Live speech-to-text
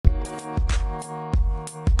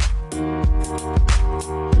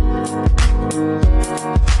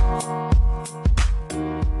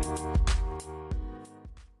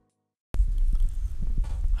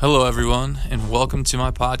Hello, everyone, and welcome to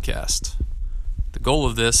my podcast. The goal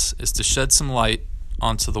of this is to shed some light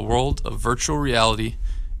onto the world of virtual reality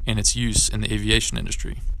and its use in the aviation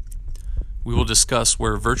industry. We will discuss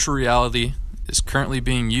where virtual reality is currently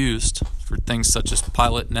being used for things such as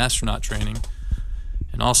pilot and astronaut training,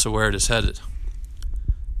 and also where it is headed.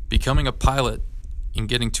 Becoming a pilot and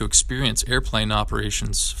getting to experience airplane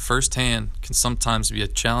operations firsthand can sometimes be a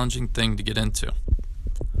challenging thing to get into.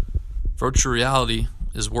 Virtual reality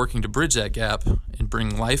is working to bridge that gap and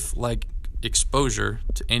bring life-like exposure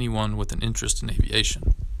to anyone with an interest in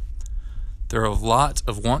aviation. There are a lot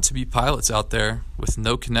of want-to-be pilots out there with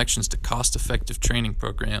no connections to cost-effective training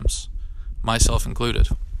programs, myself included.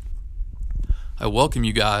 I welcome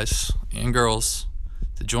you guys and girls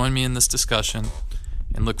to join me in this discussion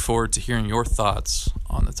and look forward to hearing your thoughts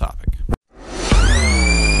on the topic.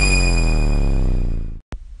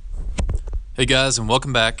 Hey guys, and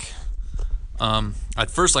welcome back. I'd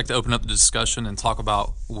first like to open up the discussion and talk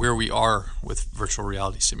about where we are with virtual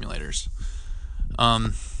reality simulators.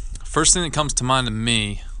 First thing that comes to mind to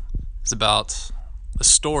me is about a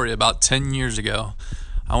story about 10 years ago.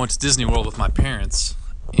 I went to Disney World with my parents,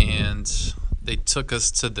 and they took us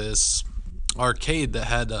to this arcade that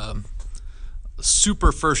had a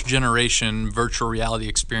super first generation virtual reality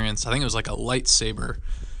experience. I think it was like a lightsaber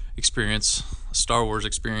experience, a Star Wars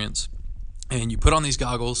experience. And you put on these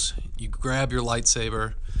goggles, you grab your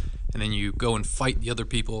lightsaber, and then you go and fight the other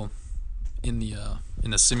people in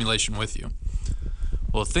the simulation with you.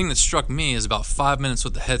 Well, the thing that struck me is about 5 minutes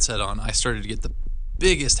with the headset on, I started to get the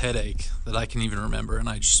biggest headache that I can even remember, and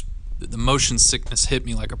the motion sickness hit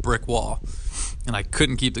me like a brick wall, and I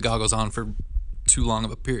couldn't keep the goggles on for too long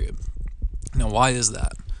of a period. Now, why is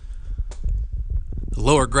that? The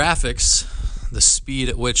lower graphics, the speed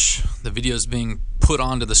at which the video is being put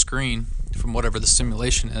onto the screen from whatever the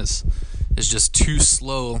simulation is just too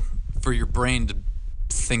slow for your brain to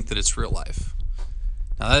think that it's real life.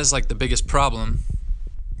 Now, that is like the biggest problem,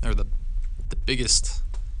 or the biggest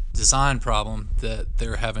design problem that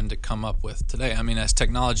they're having to come up with today. I mean, as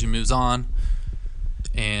technology moves on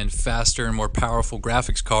and faster and more powerful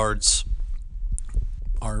graphics cards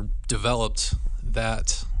are developed,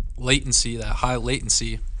 that latency, that high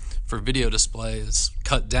latency for video display is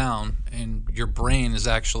cut down, and your brain is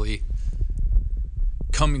actually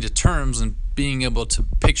coming to terms and being able to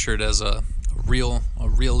picture it as a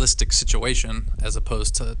realistic situation, as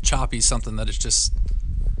opposed to choppy something that is just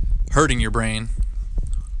hurting your brain.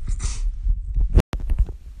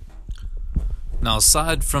 Now,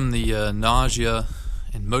 aside from the nausea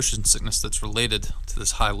and motion sickness that's related to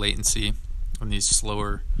this high latency on these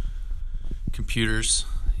slower computers,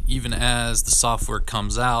 even as the software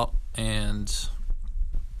comes out and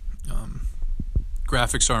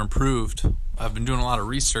graphics are improved, I've been doing a lot of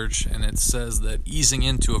research, and it says that easing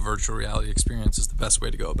into a virtual reality experience is the best way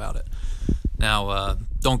to go about it. Now,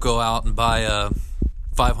 don't go out and buy a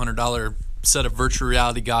 $500 set of virtual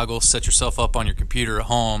reality goggles, set yourself up on your computer at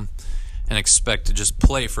home, and expect to just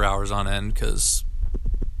play for hours on end, because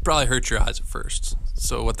probably hurt your eyes at first.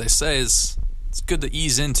 So what they say is it's good to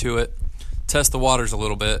ease into it, test the waters a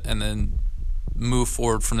little bit, and then move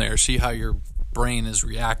forward from there. See how your brain is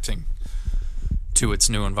reacting to its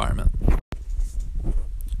new environment.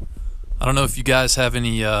 I don't know if you guys have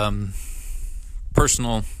any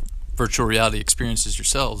personal virtual reality experiences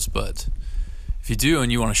yourselves, but if you do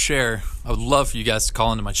and you want to share, I would love for you guys to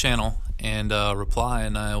call into my channel and reply,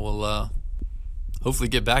 and I will hopefully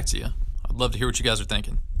get back to you. I'd love to hear what you guys are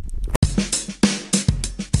thinking.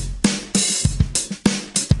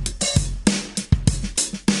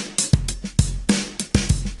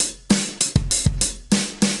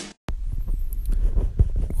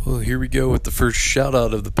 Well, here we go with the first shout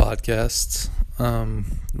out of the podcast.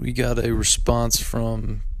 We got a response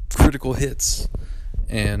from Critical Hits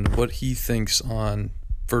and what he thinks on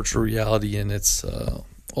virtual reality and its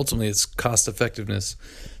ultimately its cost effectiveness.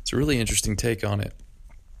 It's a really interesting take on it.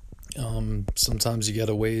 Sometimes you got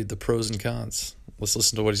to weigh the pros and cons. Let's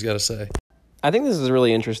listen to what he's got to say. I think this is a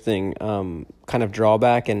really interesting kind of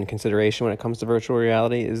drawback and consideration when it comes to virtual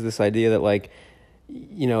reality, is this idea that, like,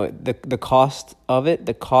 you know, the cost of it,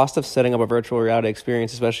 the cost of setting up a virtual reality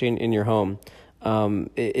experience, especially in your home,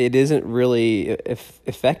 it isn't really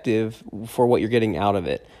effective for what you're getting out of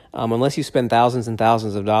it. Unless you spend thousands and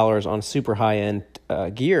thousands of dollars on super high-end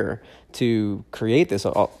gear to create this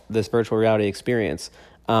virtual reality experience,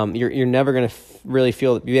 you're never going to really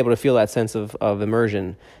be able to feel that sense of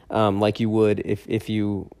immersion like you would if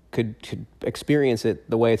you could experience it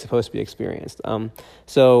the way it's supposed to be experienced.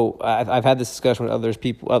 So I've had this discussion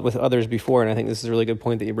with others before, and I think this is a really good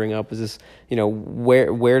point that you bring up. Is this,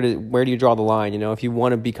 where do you draw the line? If you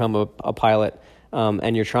want to become a pilot,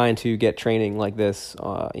 and you're trying to get training like this,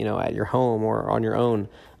 at your home or on your own,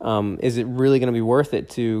 is it really going to be worth it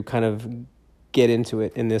to kind of get into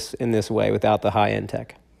it in this way without the high end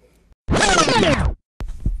tech?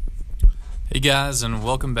 Hey guys, and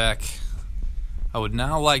welcome back. I would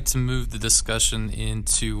now like to move the discussion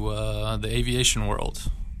into the aviation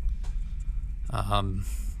world.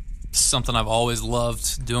 Something I've always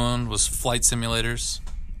loved doing was flight simulators.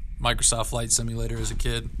 Microsoft Flight Simulator as a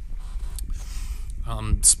kid.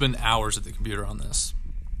 Spend hours at the computer on this.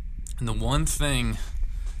 And the one thing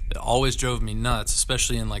that always drove me nuts,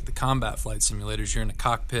 especially in like the combat flight simulators, you're in a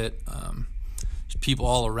cockpit, there's people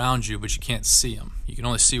all around you, but you can't see them. You can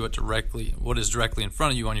only see what is directly in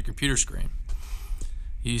front of you on your computer screen.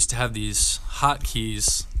 You used to have these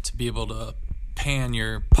hotkeys to be able to pan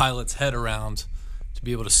your pilot's head around to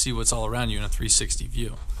be able to see what's all around you in a 360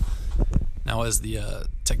 view. Now, as the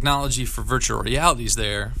technology for virtual reality is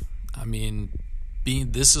there,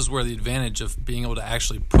 this is where the advantage of being able to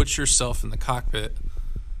actually put yourself in the cockpit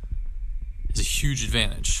is a huge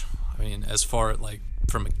advantage. As far as like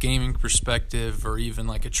from a gaming perspective or even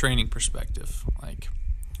like a training perspective, like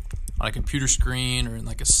on a computer screen or in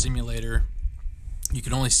like a simulator, you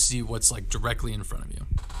can only see what's like directly in front of you,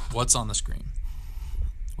 what's on the screen.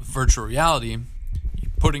 With virtual reality,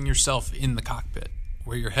 you're putting yourself in the cockpit.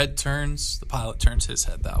 Where your head turns, the pilot turns his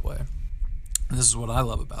head that way. And this is what I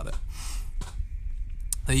love about it.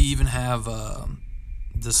 They even have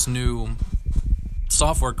this new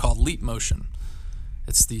software called Leap Motion.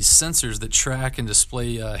 It's these sensors that track and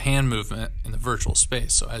display hand movement in the virtual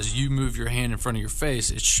space. So as you move your hand in front of your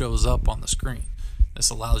face, it shows up on the screen. This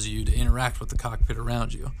allows you to interact with the cockpit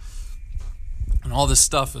around you. And all this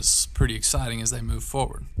stuff is pretty exciting as they move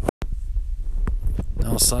forward.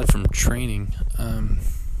 Now, aside from training,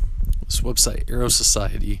 this website, Aero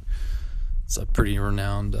Society, it's a pretty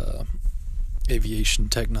renowned aviation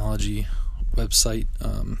technology website.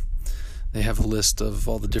 They have a list of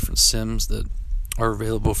all the different sims that are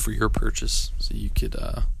available for your purchase. So you could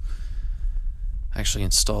actually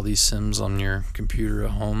install these sims on your computer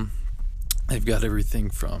at home. They've got everything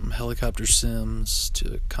from helicopter sims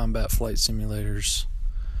to combat flight simulators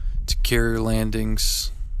to carrier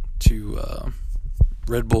landings to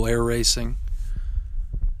Red Bull air racing.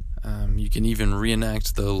 You can even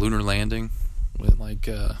reenact the lunar landing with like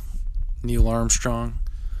Neil Armstrong,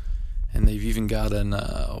 and they've even got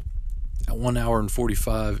a 1 hour and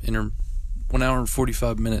 45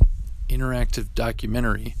 minute interactive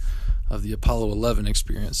documentary of the Apollo 11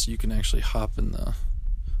 experience. You can actually hop in the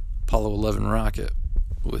Apollo 11 rocket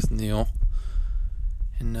with Neil,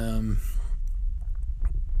 and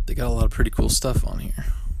they got a lot of pretty cool stuff on here.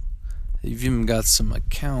 They've even got some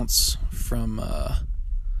accounts from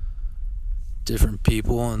different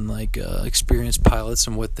people and like experienced pilots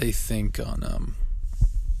and what they think on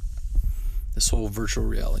this whole virtual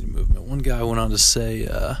reality movement. One guy went on to say,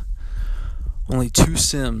 only 2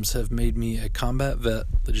 sims have made me a combat vet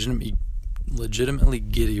legitimately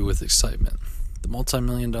giddy with excitement. The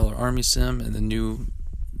multi-million-dollar Army sim and the new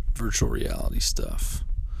virtual reality stuff.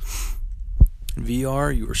 In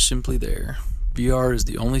VR, you are simply there. VR is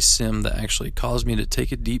the only sim that actually caused me to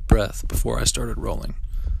take a deep breath before I started rolling.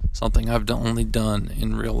 Something I've only done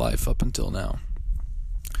in real life up until now.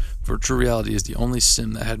 Virtual reality is the only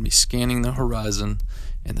sim that had me scanning the horizon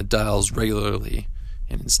and the dials regularly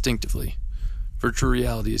and instinctively. Virtual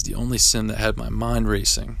reality is the only sim that had my mind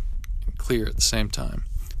racing and clear at the same time,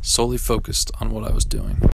 solely focused on what I was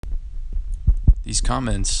doing. These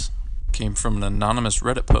comments came from an anonymous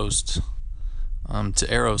Reddit post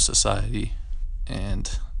to Aero Society,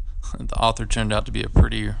 and the author turned out to be a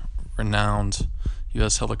pretty renowned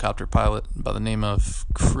U.S. helicopter pilot by the name of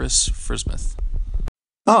Chris Frismuth.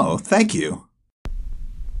 Oh, thank you.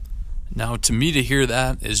 Now, to me, to hear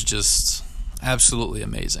that is just absolutely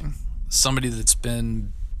amazing. Somebody that's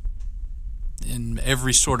been in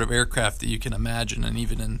every sort of aircraft that you can imagine, and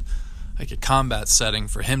even in like a combat setting,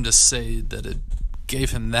 for him to say that it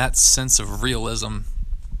gave him that sense of realism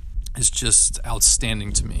is just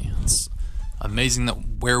outstanding to me. It's amazing that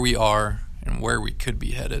where we are and where we could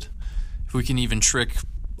be headed. If we can even trick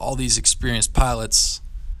all these experienced pilots,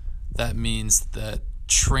 that means that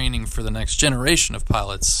training for the next generation of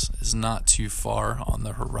pilots is not too far on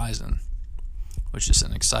the horizon, which is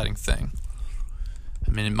an exciting thing.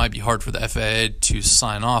 It might be hard for the FAA to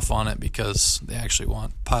sign off on it because they actually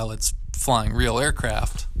want pilots flying real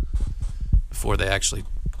aircraft before they actually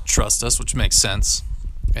trust us, which makes sense.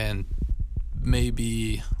 and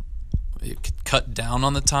maybe it could cut down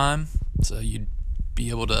on the time, so you'd be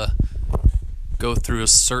able to go through a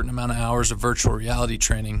certain amount of hours of virtual reality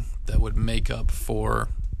training that would make up for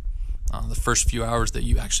the first few hours that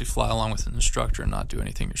you actually fly along with an instructor and not do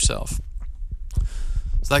anything yourself.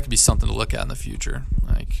 So that could be something to look at in the future,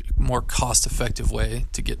 like a more cost-effective way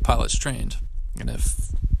to get pilots trained. And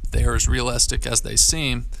if they are as realistic as they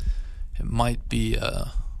seem, it might be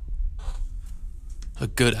a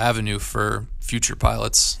good avenue for future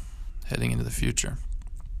pilots heading into the future.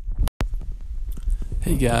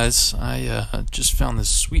 Hey guys, I just found this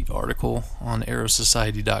sweet article on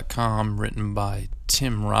aerosociety.com written by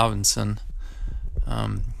Tim Robinson.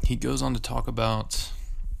 He goes on to talk about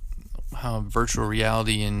how virtual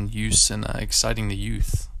reality in use and exciting the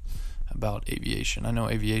youth about aviation. I know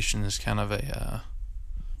aviation is kind of a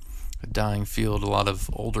dying field. A lot of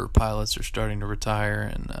older pilots are starting to retire,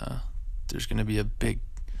 and there's going to be a big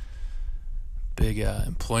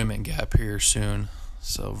employment gap here soon.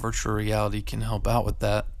 So virtual reality can help out with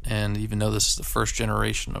that. And even though this is the first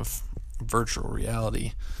generation of virtual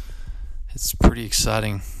reality, it's pretty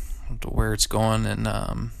exciting to where it's going, and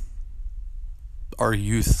our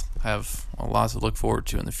youth have a lot to look forward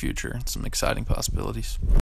to in the future. Some exciting possibilities.